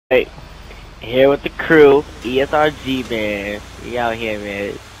Alright, here with the crew, ESRG man. We out here,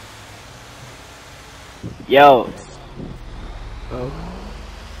 man. Yo. Oh.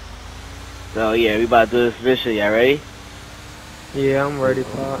 So yeah, we about to do this mission. Y'all ready? Yeah, I'm ready,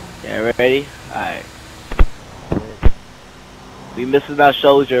 Pop. Y'all ready? Alright. We missing our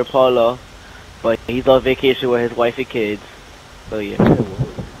soldier, Paulo, but he's on vacation with his wife and kids. So yeah.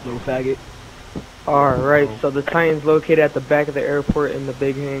 Little faggot. Alright, so the Titan's located at the back of the airport in the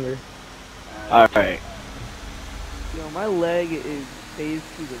big hangar. Alright. Yo, my leg is phased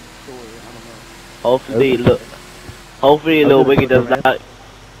to the story. I don't know. Hopefully little Wiggy does not.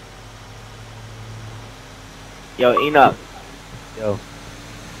 Yo, Enoch. Yo.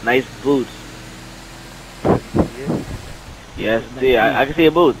 Nice boots. Yes, see, I can see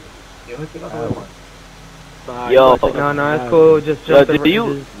a boot. Yo. No, it's cool. Just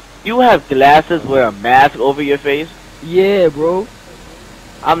do you have glasses with a mask over your face? Yeah, bro.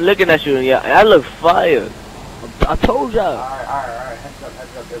 I'm looking at you and yeah, I look fire. I told y'all. Alright.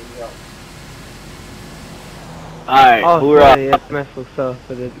 Heads up, there we go. Alright, oh, hoorah. Yeah, smash looks tough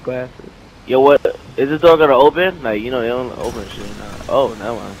for the glasses. Yo, what? Is this door gonna open? Like, you know, they don't open shit. Nah. Oh,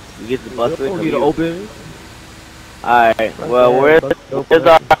 never mind. We get the bus. Don't get it open. Alright, well, where's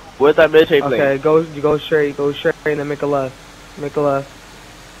our military plane? Okay, go straight, and then make a left. Make a left.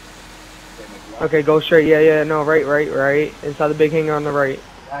 Okay, go straight. Yeah, no, right. Inside the big hangar on the right.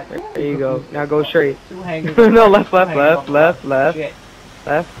 There you go. Now go straight. No, left. Right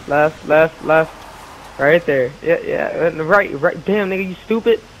there. Yeah. Right. Damn, nigga, you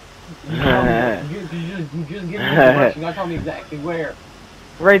stupid. You just give me the direction. You gotta tell me exactly where.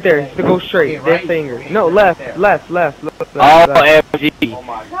 Right there. So go straight. Okay, right. That finger. No, left. Oh, MG. Oh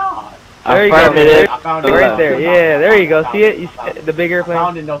my god. There you go. I found it. Right there. Yeah, there you go. See it? The big airplane.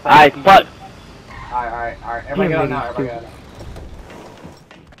 Found it, no Alright, fuck. Alright. Everybody get out now. Everybody get out now.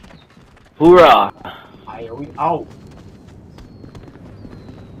 Hoorah. Alright, we out.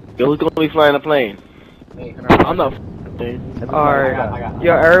 Yo, who's gonna be flying the plane? Hey, I'm not. Alright.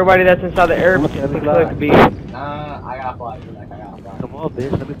 Yo, everybody that's inside the airplane, click B. Nah, I gotta fly. I gotta fly. Come on,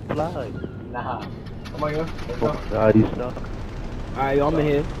 bitch, let me fly. Nah. Come on, yo. Let's Oh go. my god, he's stuck. Alright, yo, I'm in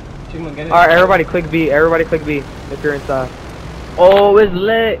here. Alright, everybody click B. If you're inside. Oh, it's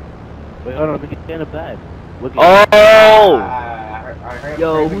lit. Wait, hold on, let me get in the back. Look Oh!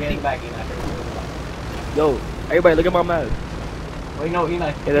 Yo, Yo, everybody look at my mask. Wait, no, he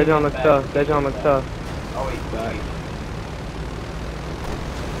not. Yeah, that John looks tough. Oh, wait.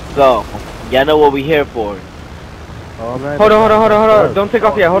 So, y'all know what we here for. Alright. Hold on. Don't take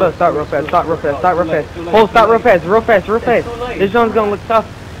off yet. Hold on. Stop real fast. Hold, stop real fast. This John's gonna look tough.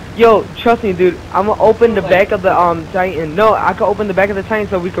 Yo, trust me, dude. I'm gonna open the back of the Titan. No, I can open the back of the Titan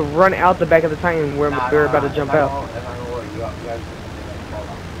so we can run out the back of the Titan where we're about to jump out.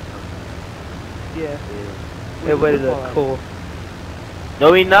 Yeah. It would look cool.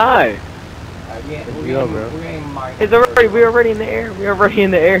 No, we not. We're already in the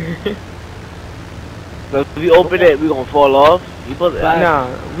air. So if we open it, we gonna fall off. You put it. Nah,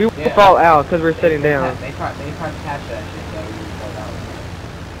 we will fall out because we're sitting down. They tried to catch that shit. Yeah, we fall out.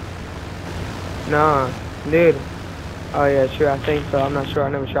 Nah, dude. Oh yeah, true. I think so. I'm not sure. I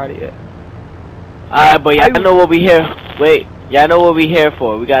never tried it yet. Alright, but y'all know what we here. Wait, y'all know what we here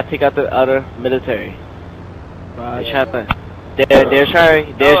for. We gotta take out the other military. They're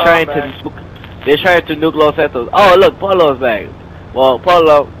trying to nuke Los Santos. Oh look, Paulo's back. Well,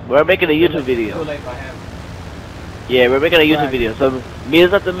 Paulo, we're making a YouTube video. Too late for him. Yeah, we're making a YouTube video. So meet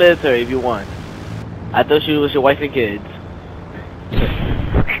us at the military if you want. I thought you was your wife and kids.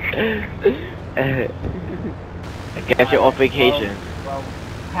 I guess you're on vacation. Well,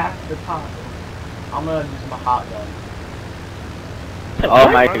 past the time, I'm gonna use my hot gun. Oh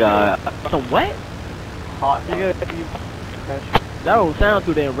my god. Some what? Hot gun. That don't sound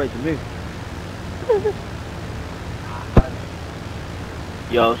too damn right to me.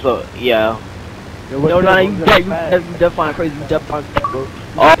 Yo, so yeah. No, you define crazy. You define.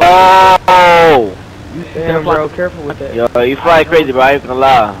 Oh! Damn, bro, careful with that. Yo, you fly crazy, bro. I ain't gonna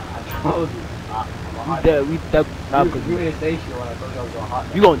lie. I told you. You in the station when I told you I was going hot.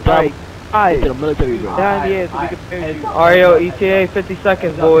 You gonna die? To the military, bro. Alright, yo, ETA 50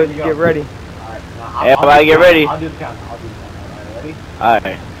 seconds, boys. Get ready. Everybody get ready. I'll do the count. Ready?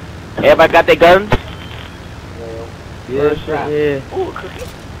 Alright. Everybody got their guns? Yeah.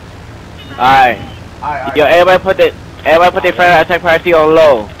 Alright. Yo, everybody put their front attack priority on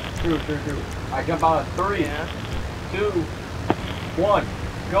low. True. I jump out at 3, 2, 1.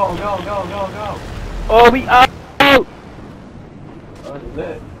 Go. Oh, we out. Oh, that's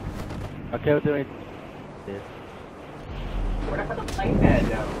lit. Okay, we're doing this. Where the fuck the plane at,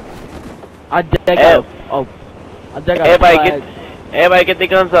 though? I dug out. Oh, I dug out. Everybody get their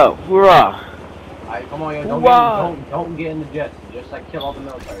guns out. Hoorah! Alright, come on, yo. Don't get in the jets. Just like kill all the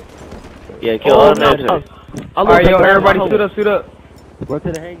military. Yeah, kill all the military. Alright, yo, everybody suit up. Run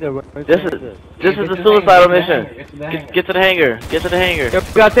to the hangar. This is the suicidal mission. Get to the hangar. Get to the hangar. Yo,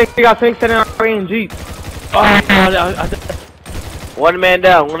 we got tanks sitting on our in Jeep. One man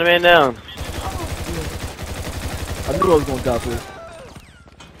down. One man down. I knew I was gonna die for this.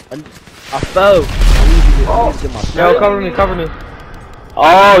 I fell. Yo, cover me.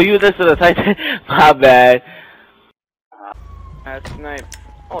 Oh, you this to the Titan. My bad. That's snipe.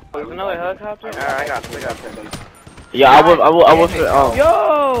 Oh, there's another helicopter? Alright, I got it. Yeah, I will.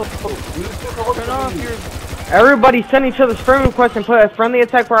 Yo! Turn off your... Everybody send each other's friend requests and put a friendly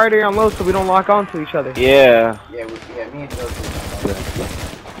attack priority on low so we don't lock on to each other. Yeah. Yeah, me and Joe.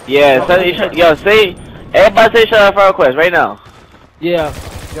 Yeah, send each other. Yo, say, everybody say each other friend request right now. Yeah.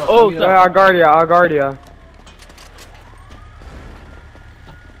 Yo, Oh, Sorry, I'll guard ya.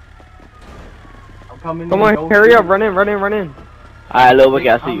 I'm coming. Come on, hurry up, run in. Alright, little Wicky,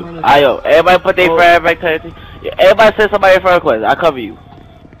 I see you. Alright, yo, everybody put their friend back to yeah, everybody send somebody a friend request. I cover you.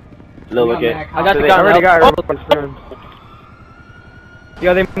 Little Wicky. I got the I guy. already got everybody's friend.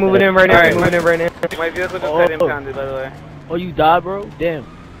 Yo, they moving in right now. My vehicle just got impounded, by the way. Oh, you died, bro? Damn.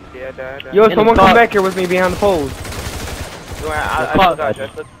 Yeah, I died. Yo, someone come back here with me behind the poles. I got you. I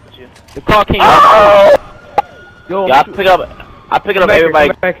flipped you. The car came Oh! Yo, Yeah, I pick up everybody.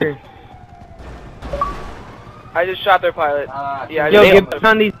 Come back here. I just shot their pilot. Yeah, I Yo, just get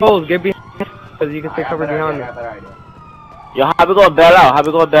behind these poles. Get behind, because you can stay covered behind me. Yo, how we gonna bail out?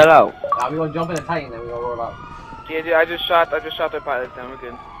 We gonna jump in the Titan and we gonna roll out. Yeah, I just shot their pilots down. We're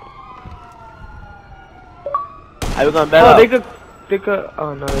good. How we gonna bail Oh, out? they could.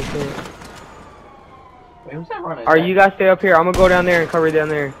 Oh no, they can't. Wait, who's that running? Alright, you guys stay up here. I'm gonna go down there and cover down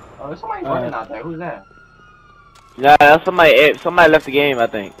there. Oh, there's somebody running out there. Who's that? Yeah, that's somebody left the game, I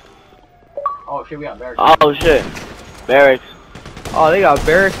think. Oh shit, we got barracks. Oh shit. Barracks. Oh, they got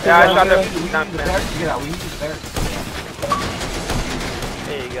barracks. Yeah, I shot We their... need the barracks to get out. We need the barracks.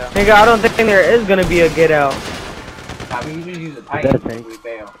 There you go. Nigga, I don't think there is gonna be a get out. Nah, we usually use the Titan if we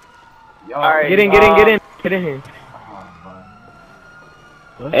fail. Yo, Alright, Get in here.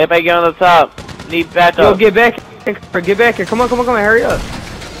 Everybody get on the top. Need backup. Yo, get back here. Come on, hurry up.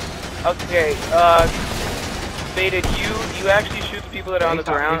 Okay, Beta, you actually shoot the people that are on the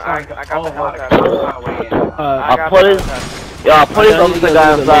ground. I got the helicopter. I'll put his officer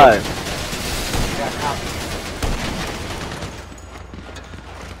guy inside.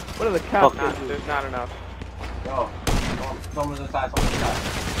 What are the cops? There's not enough. Yo, someone's inside.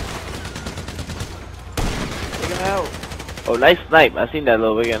 Take him out. Oh, nice snipe. I seen that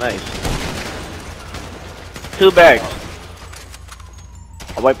little Wicky. Nice. 2 barracks.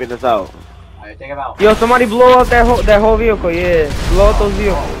 I'm wiping this out. Alright, take him out. Yo, somebody blow up that whole vehicle. Yeah, blow up those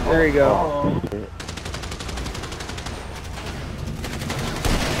vehicles. There you go.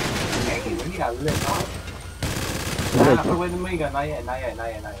 Hey, we got lit up. Wait a minute,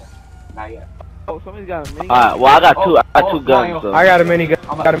 not yet. Oh, somebody's got a mini. Alright, well I got two guns. So. I got a minigun.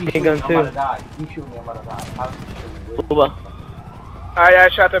 I got a minigun I'm too. about to die. You shoot me, I'm about to die. Alright, I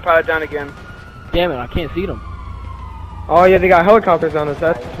shot their pilot down again. Damn it, I can't see them. Oh yeah, they got helicopters on us.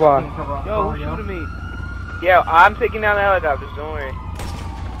 That's why. Yo, who's shooting me? Yeah, I'm taking down the helicopters, don't worry.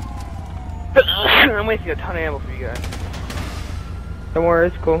 I'm wasting a ton of ammo for you guys. Don't worry,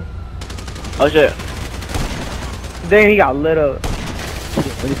 it's cool. Oh shit. Dang, he got lit up.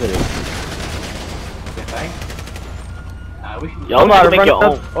 Y'all about need to to make run your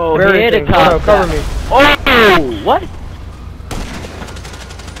up. own. Oh, Everything. here the cops. Cover me. Oh, what?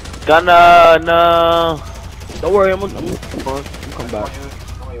 Gonna no. Don't worry, I'm come back.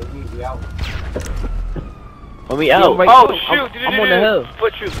 Let me out. Right, Oh shoot! I'm on the hill.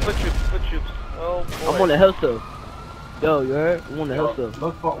 Foot troops. Oh boy. I'm on the hill still. Yo, you heard? I'm on the hill still.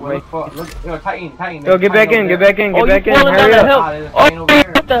 Look, yo, Titan. Yo, get back in. Oh, you Hurry falling up. down the hill.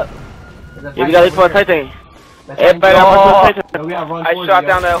 What the? Yeah, we gotta look for a Titan. Everybody Oh, got a Titan. I shot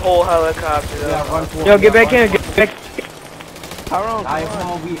down that whole helicopter. Yo, get back in. Tyrone,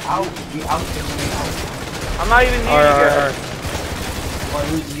 We out. I'm not even near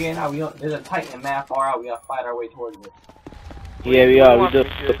you guys. There's a Titan map far out. We gotta fight our way towards it. Yeah, we are. We do.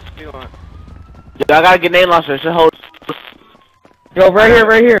 Yo, I got a grenade launcher. Should hold. Yo,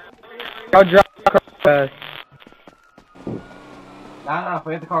 right here. I'll drop fast. Nah,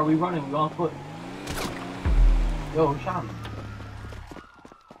 forget the car. We running. We on foot. Yo, who shot me?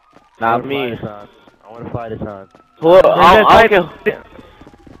 Not me. I wanna fly this time. Who? I don't care.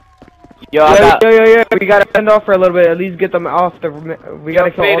 Yo, I got. Yo, we gotta end off for a little bit, at least get them off the, we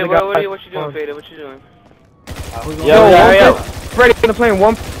gotta kill all Faded, the guys. what you doing, Faded? What you doing? Yo. Ready in the plane,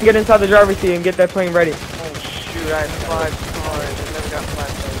 one get inside the driver's seat and get that plane ready. Oh shoot, I have 5 cars. I never got 5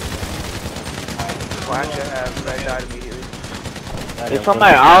 cars. Well, actually I have, but I died immediately. It's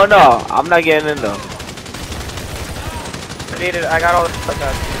somebody, I don't know. I'm not getting in though. Faded, I got all the stuff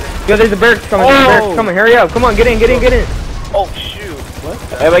out. Yo, there's a barracks coming, hurry up, come on, get in. Oh shoot. What?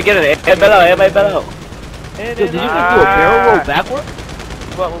 Everybody get in. Everybody below. Yo, did you just do a barrel roll backward?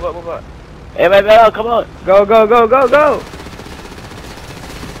 Move up. Everybody below, come on. Go.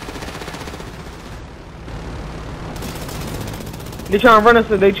 They trying to run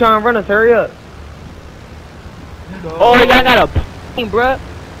us, hurry up. Oh, I got a p***ing, bruh.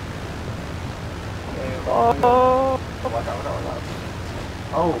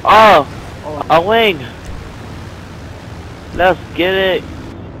 Oh, a wing. Let's get it.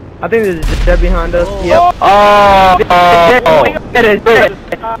 I think there's a jet behind us. Oh. Yep.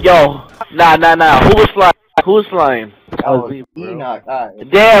 Yo, nah. Who was flying? Enoch.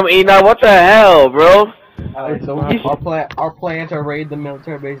 Damn, Enoch, what the hell, bro? Alright, so our plan to raid the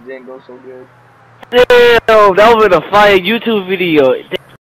military base didn't go so good. Damn, that was a fire YouTube video.